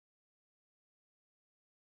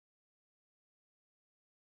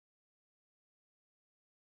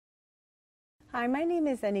Hi, my name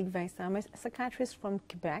is Annick Vincent. I'm a psychiatrist from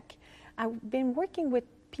Quebec. I've been working with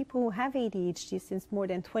people who have ADHD since more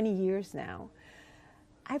than 20 years now.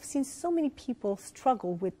 I've seen so many people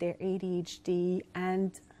struggle with their ADHD,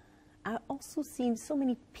 and I've also seen so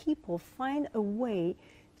many people find a way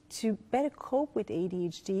to better cope with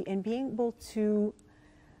ADHD and being able to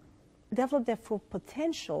develop their full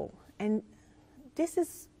potential. And this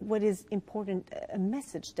is what is important, a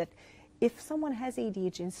message that if someone has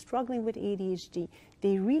ADHD and struggling with ADHD,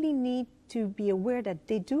 they really need to be aware that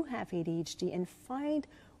they do have ADHD and find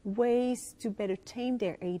ways to better tame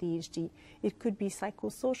their ADHD. It could be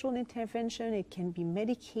psychosocial intervention, it can be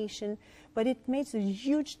medication, but it makes a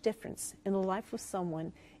huge difference in the life of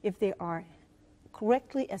someone if they are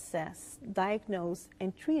correctly assessed, diagnosed,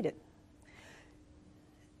 and treated.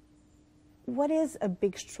 What is a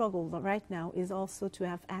big struggle right now is also to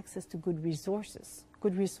have access to good resources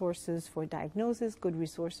for diagnosis, good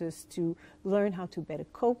resources to learn how to better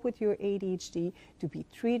cope with your ADHD, to be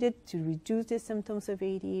treated, to reduce the symptoms of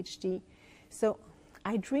ADHD. So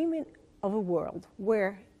I dream of a world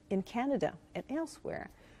where in Canada and elsewhere,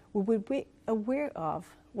 we would be aware of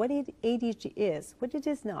what ADHD is, what it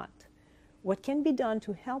is not, what can be done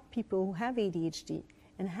to help people who have ADHD,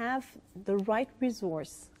 and have the right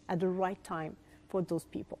resource at the right time for those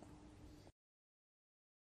people.